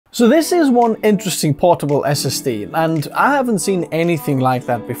So this is one interesting portable SSD, and I haven't seen anything like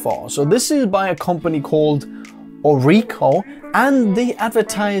that before. So this is by a company called Orico, and they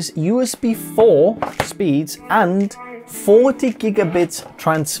advertise USB 4 speeds and 40 gigabits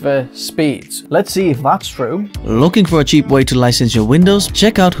transfer speeds. Let's see if that's true. Looking for a cheap way to license your Windows?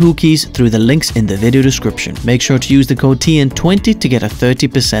 Check out Whokeys through the links in the video description. Make sure to use the code TN20 to get a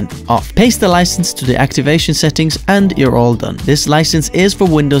 30% off. Paste the license to the activation settings and you're all done. This license is for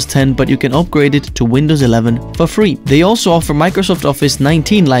Windows 10, but you can upgrade it to Windows 11 for free. They also offer Microsoft Office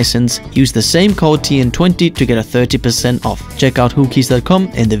 19 license. Use the same code TN20 to get a 30% off. Check out whokeys.com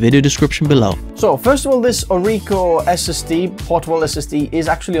in the video description below. So first of all, this Orico SSD, portable SSD, is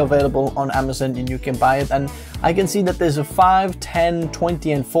actually available on Amazon and you can buy it. And I can see that there's a 5, 10,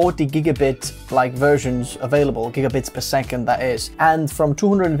 20 and 40 gigabit like versions available, gigabits per second that is. And from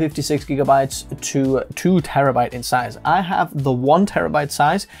 256 gigabytes to 2 terabyte in size. I have the 1 terabyte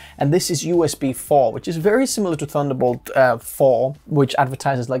size, and this is USB 4, which is very similar to Thunderbolt 4, which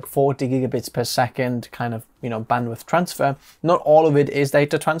advertises like 40 gigabits per second kind of, you know, bandwidth transfer. Not all of it is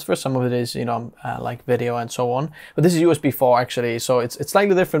data transfer. Some of it is, you know, like video and so on. But this is USB 4 actually, so it's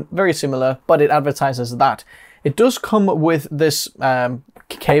slightly different, very similar, but it advertises that. It does come with this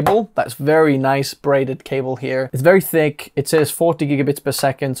cable. That's very nice braided cable here. It's very thick. It says 40 gigabits per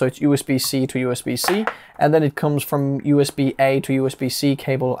second, so it's USB-C to USB-C. And then it comes from USB-A to USB-C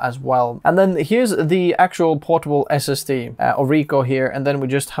cable as well. And then here's the actual portable SSD, Orico here. And then we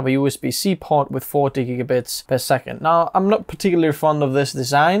just have a USB-C port with 40 gigabits per second. Now, I'm not particularly fond of this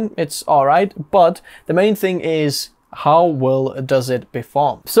design. It's all right, but the main thing is how well does it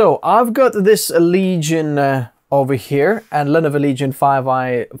perform? So I've got this Legion over here, and Lenovo Legion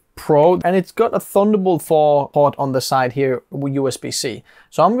 5i Pro, and it's got a Thunderbolt 4 port on the side here with USB-C.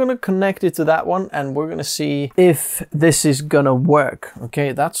 So I'm gonna connect it to that one and we're gonna see if this is gonna work.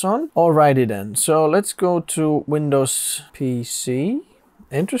 Okay, that's on. Alrighty then, so let's go to Windows PC.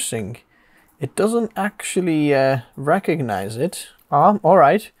 Interesting. It doesn't actually recognize it. All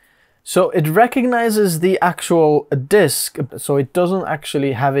right. So it recognizes the actual disk, so it doesn't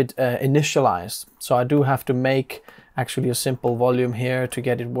actually have it initialized. So I do have to make actually a simple volume here to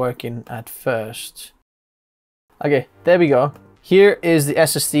get it working at first. Okay, there we go. Here is the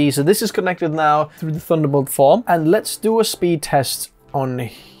SSD. So this is connected now through the Thunderbolt 4, and let's do a speed test on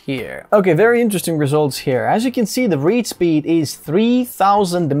here. Okay, very interesting results here. As you can see, the read speed is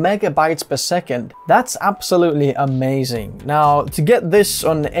 3000 megabytes per second. That's absolutely amazing. Now, to get this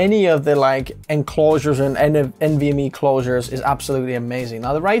on any of the like enclosures and NVMe closures is absolutely amazing.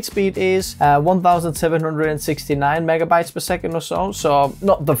 Now, the write speed is 1769 megabytes per second or so. So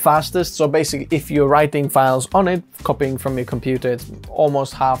not the fastest. So basically, if you're writing files on it, copying from your computer, it's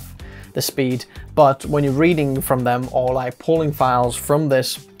almost half the speed. But when you're reading from them or like pulling files from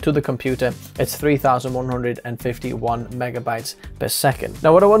this to the computer, it's 3151 megabytes per second.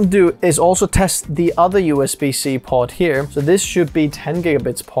 Now what I want to do is also test the other USB-C port here. So this should be 10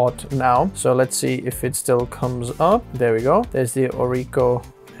 gigabits port now. So let's see if it still comes up. There we go. There's the Orico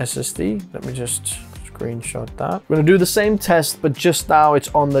SSD. Let me just screenshot that. We're gonna do the same test, but just now it's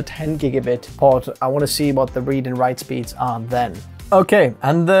on the 10 gigabit port. I want to see what the read and write speeds are then. Okay,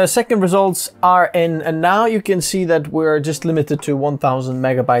 and the second results are in, and now you can see that we're just limited to 1000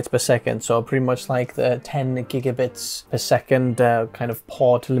 megabytes per second. So pretty much like the 10 gigabits per second kind of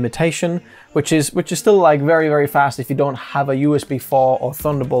port limitation, which is still like very, very fast. If you don't have a USB 4 or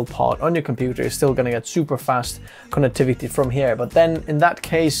Thunderbolt port on your computer, you're still gonna get super fast connectivity from here. But then in that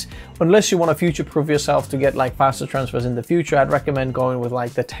case, unless you want to future-proof yourself to get like faster transfers in the future, I'd recommend going with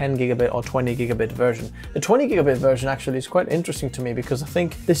like the 10 gigabit or 20 gigabit version. The 20 gigabit version actually is quite interesting to me because I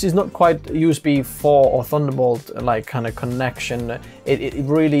think this is not quite USB 4 or Thunderbolt like kind of connection. It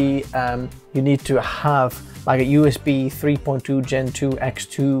really, you need to have like a USB 3.2 Gen 2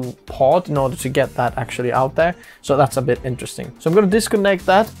 X2 port in order to get that actually out there. So that's a bit interesting. So I'm going to disconnect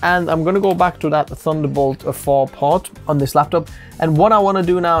that and I'm going to go back to that Thunderbolt 4 port on this laptop. And what I want to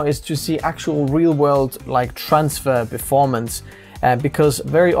do now is to see actual real world like transfer performance. Because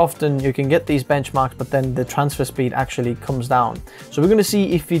very often you can get these benchmarks, but then the transfer speed actually comes down. So we're going to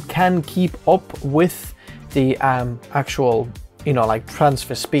see if it can keep up with the actual, you know, like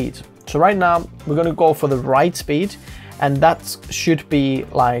transfer speed. So right now we're going to go for the write speed, and that should be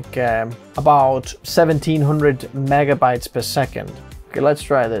like about 1700 megabytes per second. Okay, let's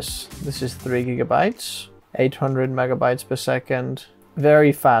try this. This is 3 gigabytes, 800 megabytes per second.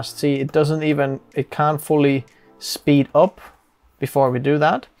 Very fast. See, it doesn't even, it can't fully speed up before we do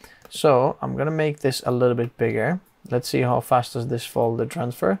that. So I'm gonna make this a little bit bigger. Let's see how fast does this folder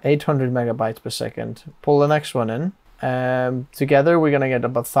transfer. 800 megabytes per second. Pull the next one in. Together we're gonna get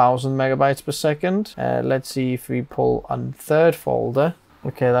about 1000 megabytes per second. Let's see if we pull a third folder.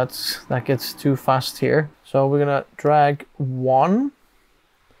 Okay, that gets too fast here. So we're gonna drag one,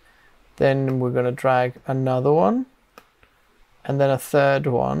 then we're gonna drag another one, and then a third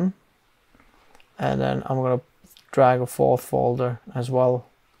one, and then I'm gonna drag a fourth folder as well,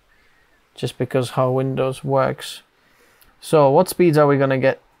 just because how Windows works. So what speeds are we gonna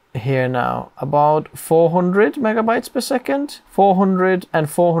get here now? About 400 megabytes per second, 400 and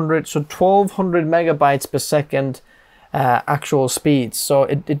 400, so 1200 megabytes per second actual speeds. So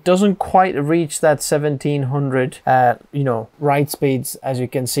it doesn't quite reach that 1700 you know, write speeds, as you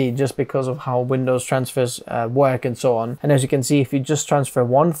can see, just because of how Windows transfers work and so on. And as you can see, if you just transfer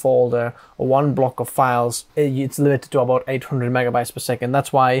one folder or one block of files, it's limited to about 800 megabytes per second.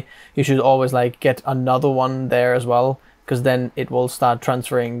 That's why you should always like get another one there as well, because then it will start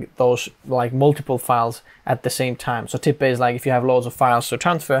transferring those like multiple files at the same time. So tip is like, if you have loads of files to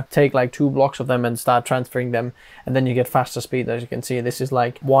transfer, take like 2 blocks of them and start transferring them, and then you get faster speed. As you can see, this is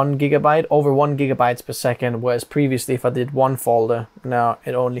like 1 gigabyte, over 1 gigabytes per second, whereas previously if I did one folder, now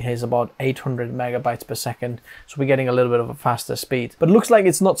it only has about 800 megabytes per second. So we're getting a little bit of a faster speed, but it looks like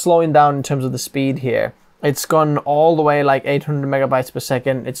it's not slowing down in terms of the speed here. It's gone all the way like 800 megabytes per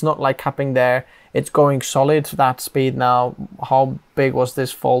second. It's not like capping there. It's going solid that speed now. How big was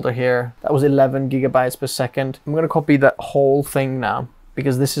this folder here? That was 11 gigabytes per second. I'm going to copy that whole thing now,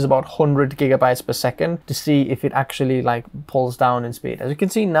 because this is about 100 gigabytes per second, to see if it actually like pulls down in speed. As you can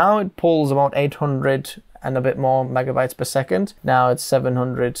see now, it pulls about 800 and a bit more megabytes per second. Now it's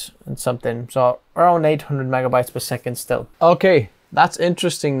 700 and something. So around 800 megabytes per second still. Okay. That's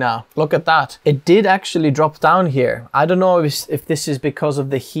interesting now. Look at that. It did actually drop down here. I don't know if this is because of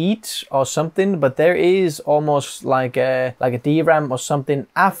the heat or something, but there is almost like a DRAM or something.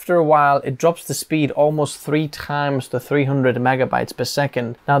 After a while, it drops the speed almost 3 times to 300 megabytes per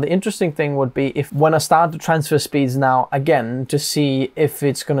second. Now, the interesting thing would be if when I start to transfer speeds now again, to see if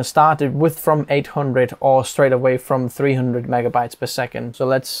it's going to start it with from 800 or straight away from 300 megabytes per second. So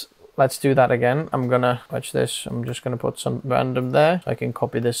let's do that again. I'm gonna watch this. I'm just gonna put some random there so I can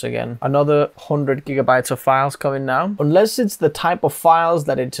copy this again. Another 100 gigabytes of files coming now. Unless it's the type of files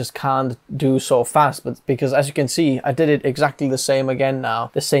that it just can't do so fast, but because as you can see, I did it exactly the same again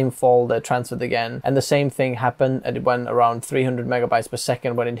now. The same folder transferred again, and the same thing happened, and it went around 300 megabytes per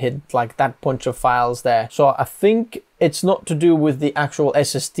second when it hit like that bunch of files there. So I think it's not to do with the actual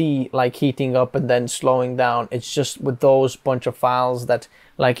SSD like heating up and then slowing down. It's just with those bunch of files that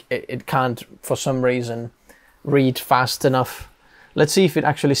like it can't for some reason read fast enough. Let's see if it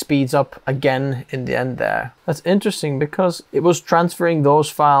actually speeds up again in the end there. That's interesting because it was transferring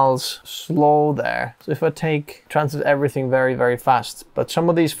those files slow there. So if I transfer everything very, very fast, but some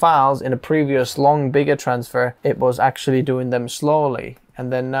of these files in a previous long, bigger transfer, it was actually doing them slowly.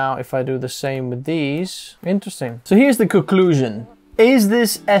 And then now if I do the same with these, interesting. So here's the conclusion. Is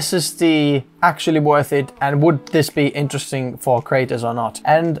this SSD actually worth it, and would this be interesting for creators or not?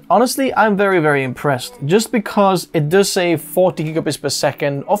 And honestly, I'm very, very impressed, just because it does say 40 gigabits per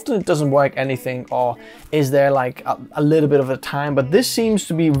second. Often it doesn't work anything, or is there like a little bit of a time, but this seems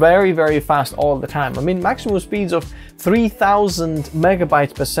to be very, very fast all the time. I mean, maximum speeds of 3000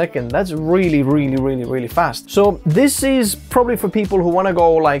 megabytes per second. That's really, really, really, really fast. So this is probably for people who want to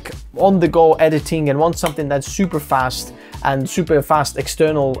go like on the go editing and want something that's super fast and super fast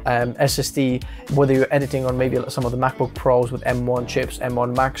external SSD, whether you're editing on maybe some of the MacBook Pros with M1 chips,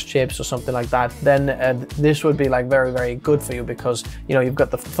 M1 Max chips or something like that, then this would be like very, very good for you, because you know you've got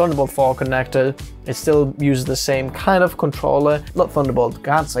the Thunderbolt 4 connector. It still uses the same kind of controller. Not Thunderbolt,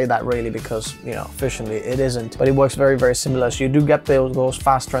 can't say that really, because you know officially it isn't, but it works very, very similar. So you do get those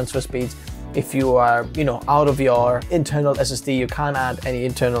fast transfer speeds. If you are, you know, out of your internal SSD, you can't add any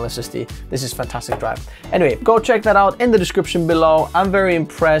internal SSD. This is fantastic drive. Anyway, go check that out in the description below. I'm very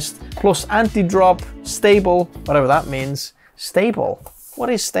impressed. Plus anti-drop, stable, whatever that means. Stable. What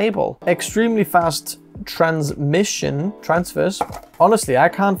is stable? Extremely fast transfers. Honestly, I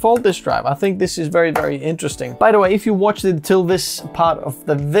can't fault this drive. I think this is very, very interesting. By the way, if you watched it till this part of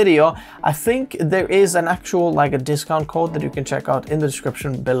the video, I think there is an actual like a discount code that you can check out in the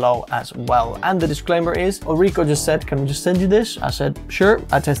description below as well. And the disclaimer is, Orico just said, can we just send you this? I said, sure.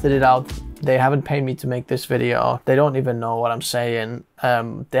 I tested it out. They haven't paid me to make this video. They don't even know what I'm saying.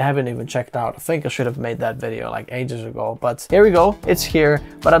 They haven't even checked out. I think I should have made that video like ages ago, but here we go. It's here.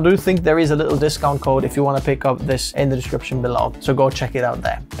 But I do think there is a little discount code if you want to pick up this in the description below. So go check it out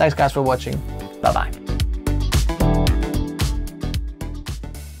there. Thanks guys for watching. Bye-bye.